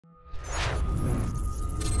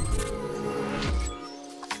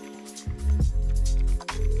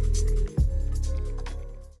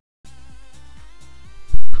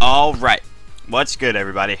Alright, what's good,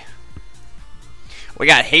 everybody? We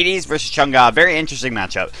got Hades versus Chang'e. Very interesting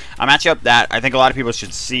matchup. A matchup that I think a lot of people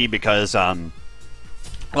should see because a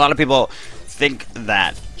lot of people think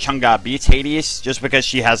that Chang'e beats Hades just because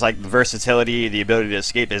she has like the versatility, the ability to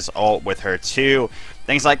escape his ult with her too,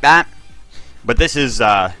 things like that. But this is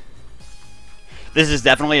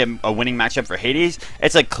definitely a winning matchup for Hades.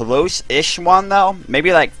 It's a close-ish one though,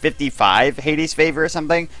 maybe like 55 Hades favor or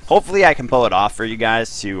something. Hopefully, I can pull it off for you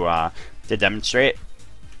guys to demonstrate.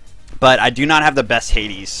 But I do not have the best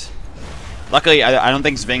Hades. Luckily, I don't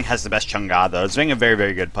think Zving has the best Chang'e though. Zving a very,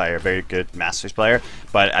 very good player, very good Masters player.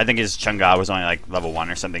 But I think his Chang'e was only like level 1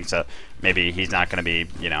 or something, so maybe he's not going to be,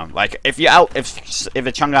 you know, like if a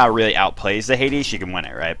Chang'e really outplays the Hades, she can win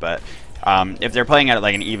it, right? But if they're playing at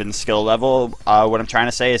like an even skill level, what I'm trying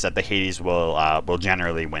to say is that the Hades will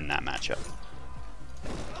generally win that matchup.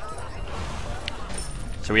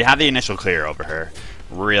 So we have the initial clear over her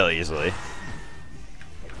real easily.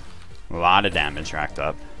 A lot of damage racked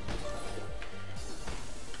up.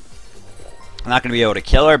 I'm not going to be able to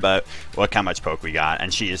kill her, but look how much poke we got.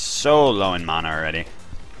 And she is so low in mana already.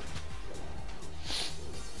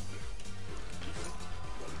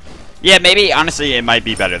 Yeah, maybe, honestly, it might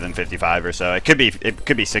be better than 55 or so. It could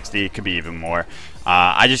be 60, it could be even more.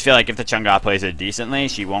 I just feel like if the Chang'e plays it decently,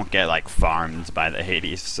 she won't get, like, farmed by the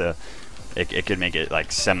Hades. So it could make it,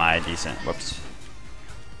 like, semi-decent. Whoops.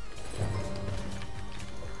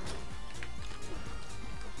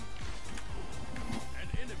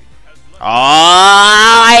 Oh,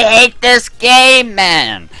 I hate this game,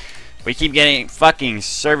 man! We keep getting, fucking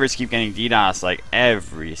servers keep getting DDoS like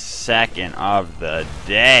every second of the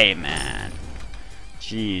day, man.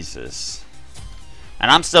 Jesus.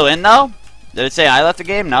 And I'm still in, though? Did it say I left the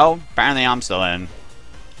game? No. Apparently I'm still in.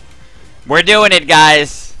 We're doing it,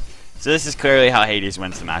 guys! So this is clearly how Hades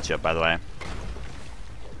wins the matchup, by the way.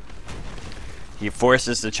 He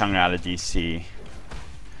forces the Chang'e out of DC.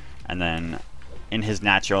 And then, in his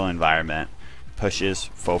natural environment, pushes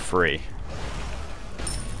for free.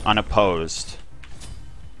 Unopposed.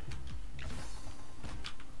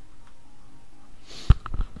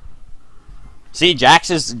 See, Jack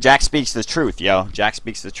speaks the truth, yo. Jack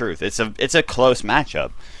speaks the truth. It's a close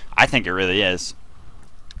matchup. I think it really is.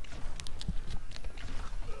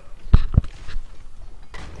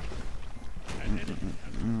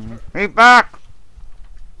 Be back.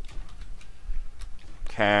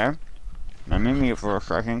 Okay. Let me mute for a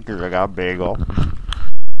second because I got a bagel.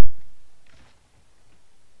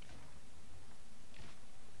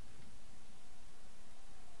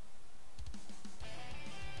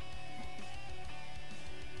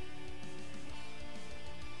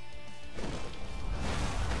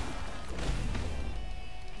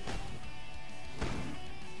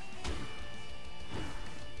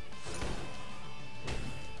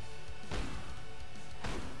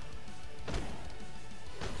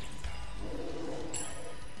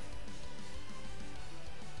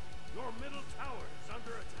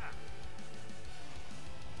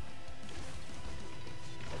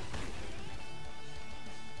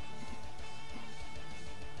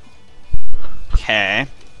 Okay.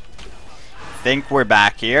 Think we're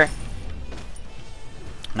back here.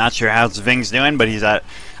 Not sure how Zving's doing, but he's at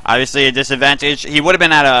obviously a disadvantage. He would have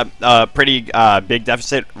been at a pretty big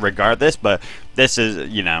deficit regardless, but this is,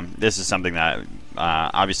 you know, this is something that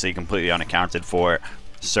obviously completely unaccounted for.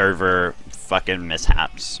 Server fucking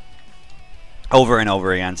mishaps. Over and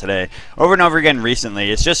over again today. Over and over again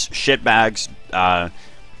recently. It's just shitbags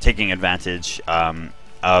taking advantage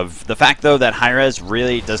of the fact, though, that Hi-Rez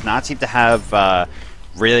really does not seem to have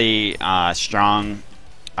really strong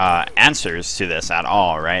answers to this at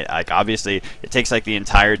all, right? Like, obviously, it takes, like, the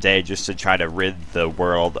entire day just to try to rid the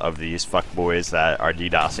world of these fuckboys that are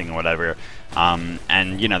DDoSing or whatever.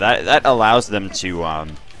 And, you know, that allows them to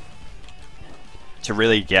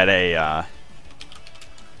really get a...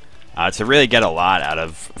 to really get a lot out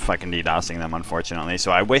of fucking DDoSing them, unfortunately.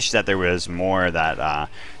 So I wish that there was more that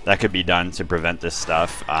that could be done to prevent this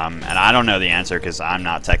stuff. And I don't know the answer because I'm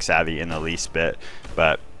not tech savvy in the least bit.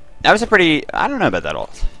 But that was a pretty... I don't know about that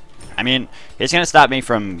ult. I mean, it's going to stop me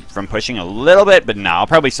from pushing a little bit, but no, I'll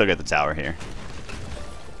probably still get the tower here.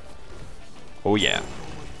 Oh, yeah.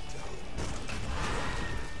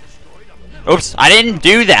 Oops, I didn't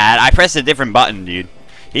do that. I pressed a different button, dude.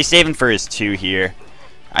 He's saving for his 2 here.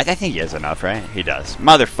 I think he has enough, right? He does.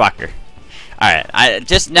 Motherfucker. Alright, I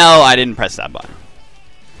just know I didn't press that button.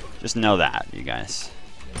 Just know that, you guys.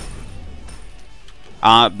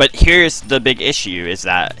 But here's the big issue, is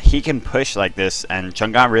that he can push like this, and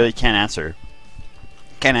Chang'e really can't answer.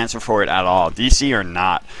 Can't answer for it at all. DC or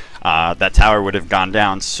not. that tower would have gone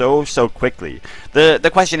down so quickly. The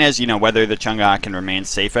question is, you know, whether the Chang'e can remain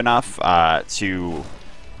safe enough to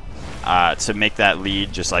make that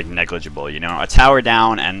lead just like negligible. You know, a tower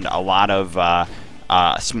down and a lot of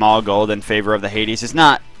small gold in favor of the Hades is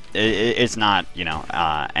not. It's not, you know,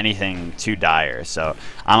 anything too dire. So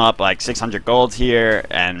I'm up like 600 gold here,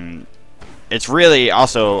 and it's really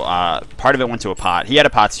also part of it went to a pot. He had a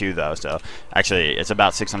pot too, though. So actually, it's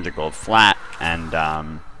about 600 gold flat. And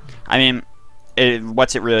I mean,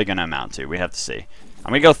 what's it really going to amount to? We have to see.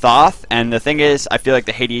 I'm gonna go Thoth, and the thing is, I feel like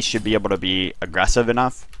the Hades should be able to be aggressive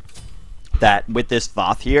enough that with this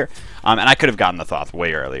Thoth here, and I could have gotten the Thoth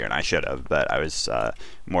way earlier, and I should have, but I was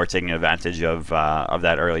more taking advantage of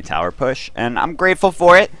that early tower push, and I'm grateful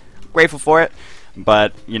for it.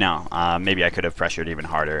 But you know, maybe I could have pressured even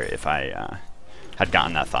harder if I had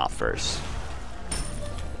gotten that Thoth first.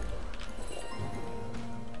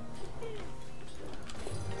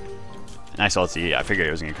 Nice ulti. I figured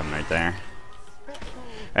it was gonna come right there.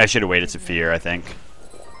 I should have waited to fear, I think.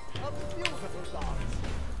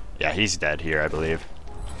 Yeah, he's dead here, I believe.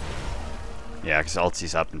 Yeah, because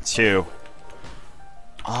ulti's up in 2.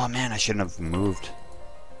 Oh man, I shouldn't have moved.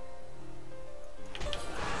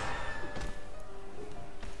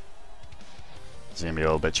 It's gonna be a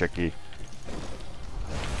little bit tricky.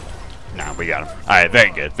 No, we got him. Alright,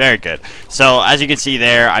 very good, very good. So, as you can see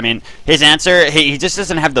there, I mean, his answer, he just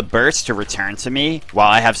doesn't have the burst to return to me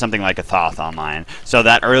while I have something like a Thoth online. So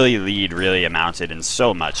that early lead really amounted in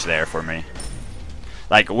so much there for me.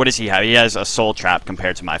 Like, what does he have? He has a Soul Trap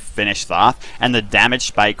compared to my finished Thoth, and the damage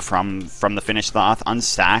spike from the finished Thoth,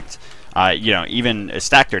 unstacked, you know, even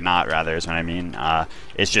stacked or not, rather, is what I mean,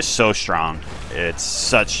 it's just so strong. It's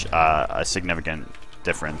such a significant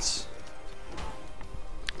difference.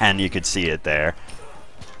 And you could see it there.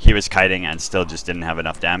 He was kiting and still just didn't have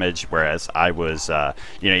enough damage, whereas I was,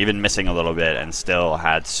 you know, even missing a little bit and still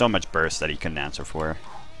had so much burst that he couldn't answer for.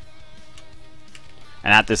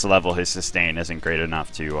 And at this level, his sustain isn't great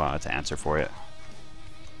enough to answer for it.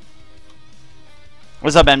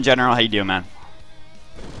 What's up, M General? How you doing, man?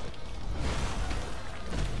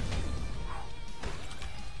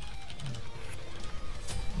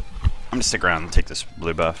 I'm gonna stick around and take this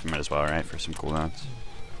blue buff. Might as well, right, for some cooldowns.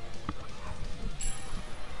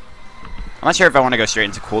 I'm not sure if I want to go straight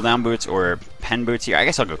into cooldown boots or pen boots here. I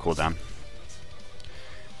guess I'll go cooldown.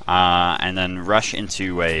 And then rush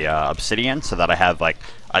into a obsidian so that I have like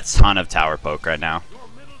a ton of tower poke right now.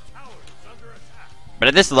 But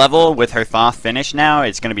at this level, with her Thoth finish now,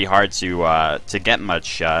 it's going to be hard to get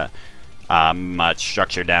much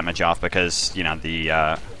structure damage off because, you know,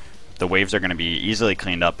 the waves are going to be easily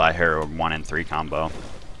cleaned up by her 1 and 3 combo.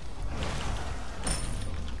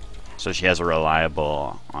 So she has a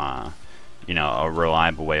reliable, you know, a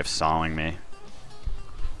reliable way of stalling me.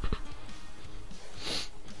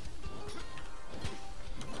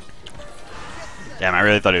 Damn, I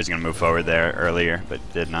really thought he was going to move forward there earlier, but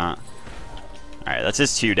did not. Alright, that's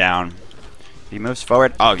his 2 down. He moves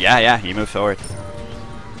forward. Oh, yeah, he moved forward.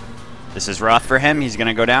 This is rough for him. He's going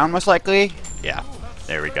to go down, most likely. Yeah,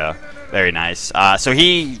 there we go. Very nice. So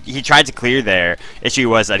he tried to clear there. Issue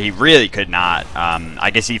was that he really could not.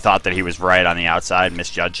 I guess he thought that he was right on the outside,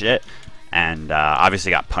 misjudged it, and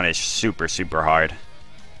obviously got punished super hard.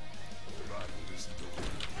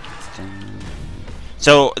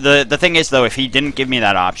 So the thing is, though, if he didn't give me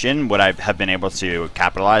that option, would I have been able to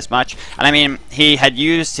capitalize much? And I mean, he had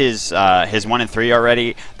used his 1 and 3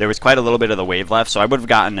 already. There was quite a little bit of the wave left, so I would have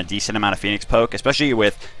gotten a decent amount of Phoenix poke, especially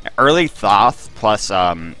with early Thoth plus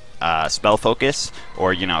spell focus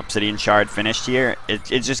or, you know, Obsidian Shard finished here.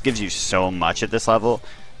 It just gives you so much at this level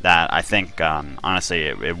that I think honestly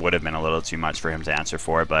it would have been a little too much for him to answer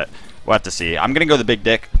for. But we'll have to see. I'm gonna go the big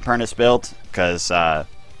dick Pernus build because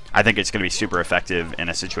I think it's going to be super effective in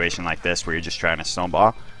a situation like this where you're just trying to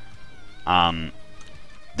snowball.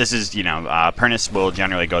 This is, you know, Pernus will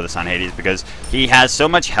generally go this on Hades because he has so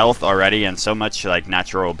much health already and so much like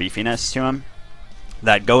natural beefiness to him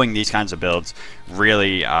that going these kinds of builds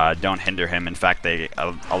really don't hinder him. In fact, they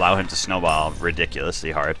allow him to snowball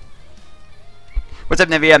ridiculously hard. What's up,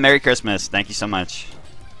 Nivea? Merry Christmas. Thank you so much.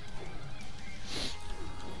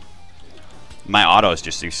 My autos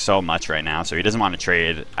just do so much right now, so he doesn't want to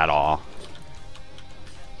trade at all.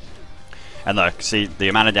 And look, see, the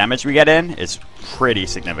amount of damage we get in is pretty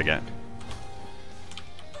significant.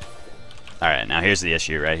 Alright, now here's the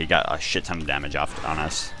issue, right? He got a shit ton of damage off on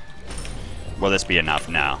us. Will this be enough?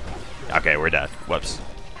 No. Okay, we're dead. Whoops.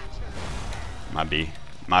 Might be.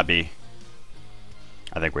 I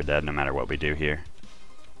think we're dead no matter what we do here.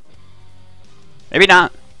 Maybe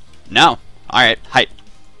not. No. Alright, hype.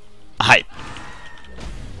 Hype.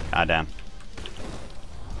 Goddamn.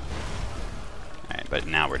 Alright, but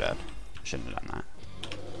now we're dead. Shouldn't have done that.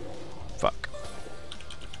 Fuck.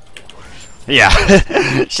 Yeah.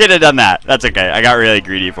 Should have done that. That's okay. I got really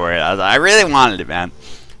greedy for it. I really wanted it, man.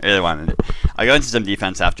 I really wanted it. I'll go into some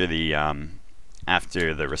defense after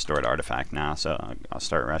the restored artifact now, so I'll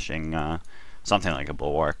start rushing something like a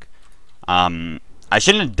bulwark. I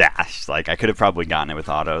shouldn't have dashed. Like, I could have probably gotten it with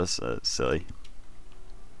autos. Silly.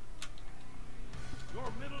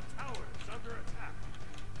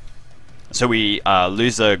 So we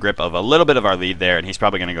lose the grip of a little bit of our lead there, and he's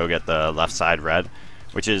probably going to go get the left side red,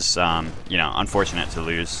 which is, you know, unfortunate to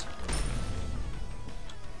lose.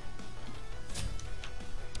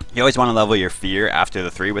 You always want to level your fear after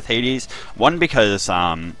the 3 with Hades. One, because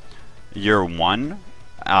you're 1.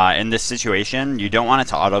 In this situation, you don't want it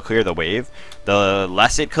to auto-clear the wave. The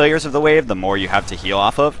less it clears of the wave, the more you have to heal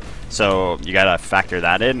off of. So you gotta factor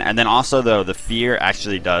that in. And then also, though, the fear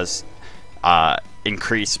actually does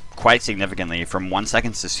increase quite significantly from 1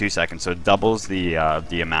 second to 2 seconds. So it doubles the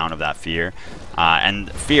amount of that fear.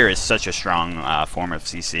 And fear is such a strong form of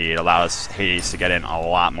CC. It allows Hades to get in a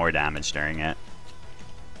lot more damage during it.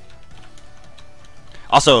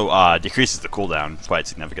 Also decreases the cooldown quite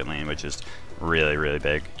significantly, which is really, really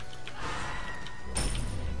big.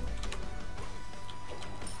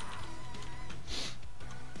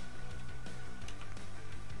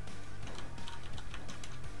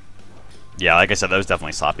 Yeah, like I said, that was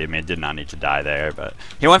definitely sloppy. I mean, it did not need to die there, but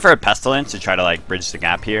he went for a pestilence to try to like bridge the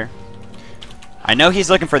gap here. I know he's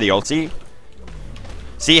looking for the ulti.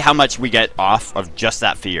 See how much we get off of just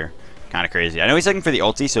that fear. Kind of crazy. I know he's looking for the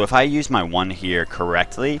ulti, so if I use my 1 here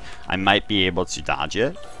correctly, I might be able to dodge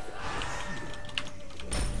it.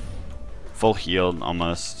 Full healed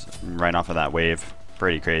almost right off of that wave.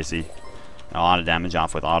 Pretty crazy. A lot of damage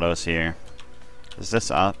off with autos here. Is this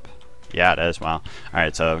up? Yeah, it is. Wow.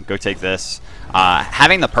 Alright, so go take this.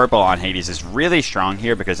 Having the purple on Hades is really strong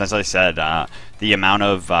here because, as I said, the amount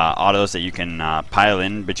of autos that you can pile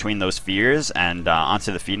in between those fears and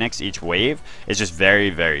onto the Phoenix each wave is just very,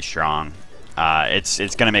 very strong. It's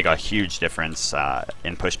going to make a huge difference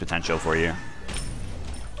in push potential for you.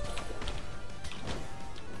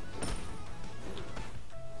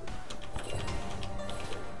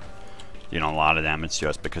 You know, a lot of damage to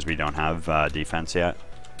us because we don't have defense yet.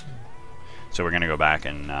 So we're gonna go back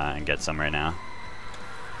and get some right now.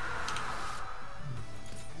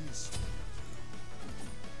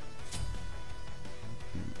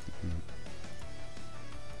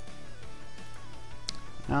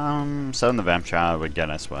 Selling the Vamp Child would get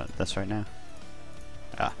us what? This right now?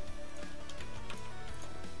 Yeah.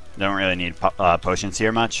 Don't really need potions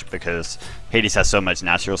here much because Hades has so much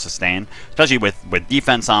natural sustain, especially with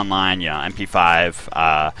defense online. You know,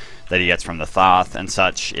 MP5 that he gets from the Thoth and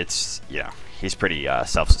such. It's, you know, he's pretty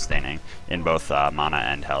self-sustaining in both mana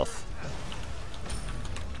and health.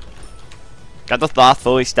 Got the Thoth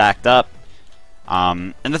fully stacked up,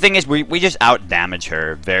 and the thing is, we just out damage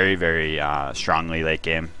her very, very strongly late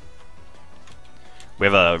game. We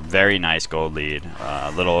have a very nice gold lead,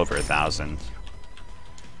 a little over 1,000.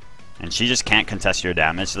 And she just can't contest your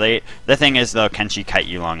damage late. The thing is, though, can she kite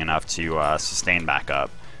you long enough to sustain back up,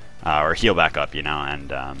 or heal back up, you know,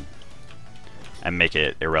 and make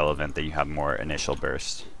it irrelevant that you have more initial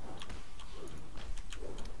burst.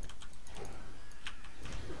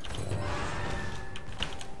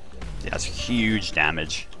 Yeah, that's huge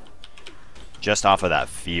damage. Just off of that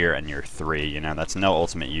fear and your 3, you know, that's no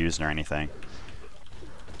ultimate used or anything.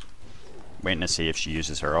 Waiting to see if she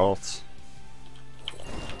uses her ult.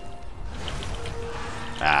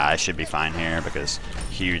 I should be fine here because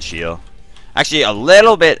huge heal. Actually, a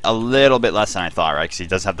little bit less than I thought, right? Because he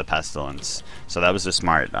does have the pestilence, so that was a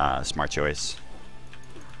smart choice.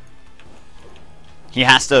 He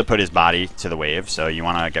has to put his body to the wave, so you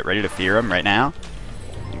want to get ready to fear him right now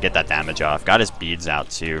and get that damage off. Got his beads out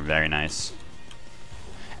too, very nice.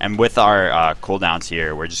 And with our cooldowns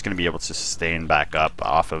here, we're just going to be able to sustain back up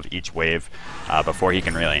off of each wave before he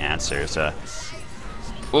can really answer. So,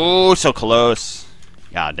 ooh, so close.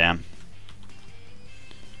 God damn.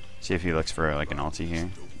 See if he looks for like an ulti here.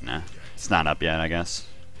 Nah, it's not up yet, I guess.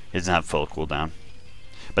 He doesn't have full cooldown.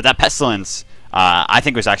 But that pestilence, I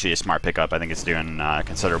think was actually a smart pickup. I think it's doing a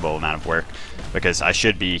considerable amount of work because I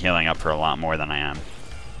should be healing up for a lot more than I am.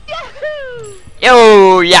 Yahoo!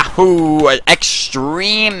 Yo, Yahoo!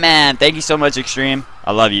 Extreme, man. Thank you so much, Extreme.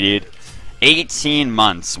 I love you, dude. 18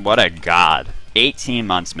 months. What a god. 18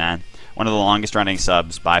 months, man. One of the longest running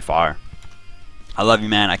subs by far. I love you,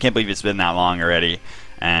 man. I can't believe it's been that long already.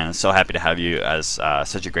 And so happy to have you as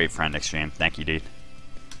such a great friend, Extreme. Thank you, dude.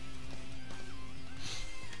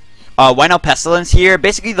 Why no Pestilence here?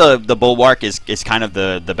 Basically, the Bulwark is kind of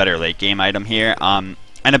the better late game item here.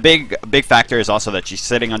 And a big factor is also that she's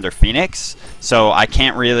sitting under Phoenix, so I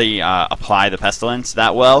can't really apply the Pestilence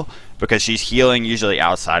that well because she's healing usually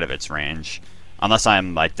outside of its range. Unless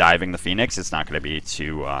I'm like diving the Phoenix, it's not going to be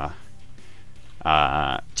too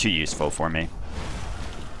useful for me.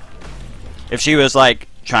 If she was like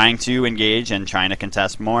trying to engage and trying to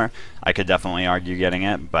contest more, I could definitely argue getting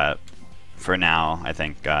it. But for now, I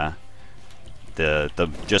think the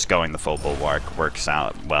just going the full Bulwark works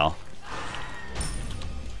out well.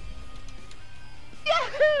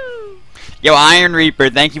 Yahoo! Yo, Iron Reaper,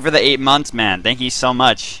 thank you for the 8 months, man. Thank you so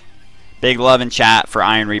much. Big love in chat for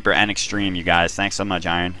Iron Reaper and Extreme, you guys. Thanks so much,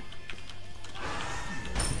 Iron.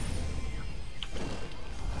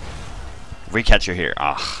 Recatcher here.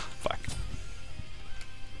 Ah, fuck.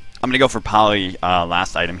 I'm gonna go for Poly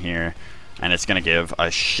last item here, and it's gonna give a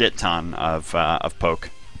shit ton of poke.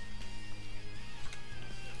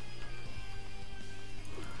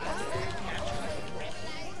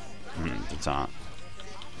 It's on.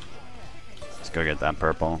 Let's go get that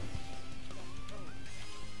purple.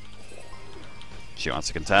 She wants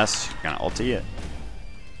to contest. She's gonna ulti it.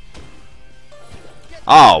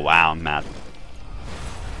 Oh wow, I'm mad.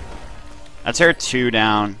 That's her 2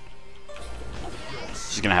 down.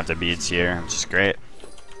 She's gonna have to beads here, which is great.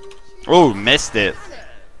 Oh, missed it.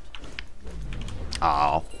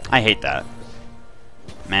 Oh, I hate that.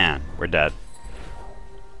 Man, we're dead.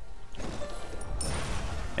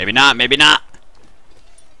 Maybe not, maybe not.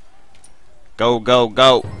 Go, go,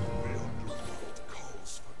 go.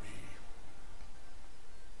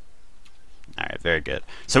 Alright, very good.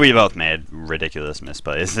 So we both made ridiculous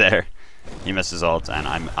misplays there. He missed his ult, and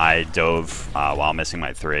I dove while missing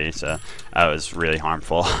my 3, so that was really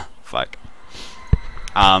harmful. Fuck.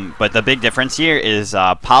 But the big difference here is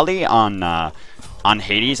Poly on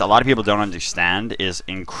Hades, a lot of people don't understand, is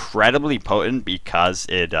incredibly potent because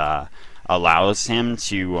it allows him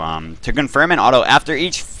to confirm an auto after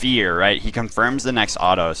each fear, right? He confirms the next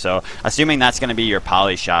auto. So assuming that's going to be your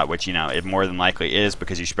Poly shot, which, you know, it more than likely is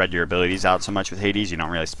because you spread your abilities out so much with Hades, you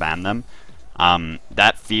don't really spam them.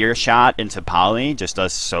 That fear shot into Poly just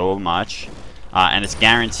does so much, and it's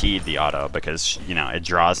guaranteed the auto because, you know, it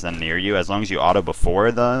draws them near you as long as you auto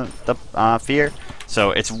before the fear.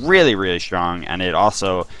 So it's really, really strong, and it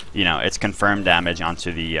also, you know, it's confirmed damage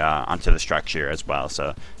onto the structure as well.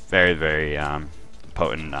 So very, very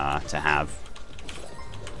potent to have.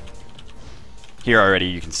 Here already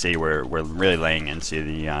you can see we're really laying into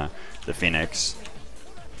the Phoenix.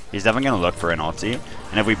 He's definitely going to look for an ulti.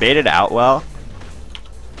 And if we bait it out well,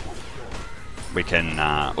 we can...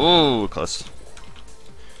 ooh, close.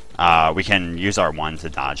 We can use our 1 to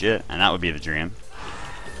dodge it, and that would be the dream.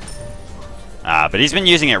 But he's been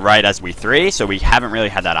using it right as we 3, so we haven't really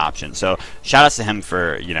had that option. So shout outs to him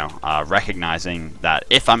for, you know, recognizing that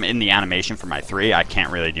if I'm in the animation for my 3, I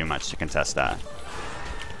can't really do much to contest that.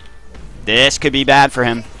 This could be bad for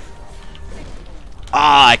him.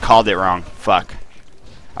 Ah, I called it wrong. Fuck.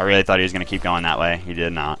 I really thought he was going to keep going that way. He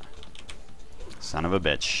did not. Son of a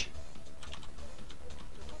bitch.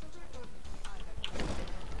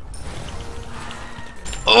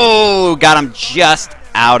 Oh, got him just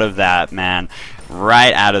out of that, man.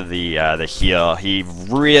 Right out of the heal. He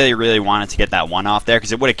really, really wanted to get that 1 off there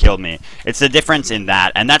because it would have killed me. It's the difference in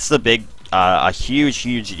that, and that's the big, a huge,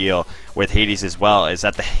 huge deal with Hades as well, is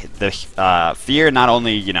that the fear not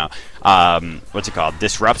only, you know, what's it called,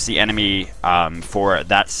 disrupts the enemy for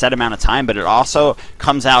that set amount of time, but it also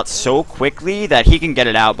comes out so quickly that he can get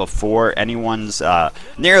it out before anyone's,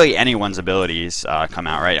 nearly anyone's abilities come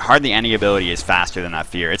out, right? Hardly any ability is faster than that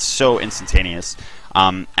fear. It's so instantaneous.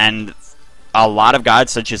 And a lot of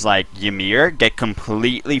gods, such as like Ymir, get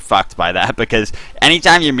completely fucked by that because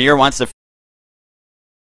anytime Ymir wants to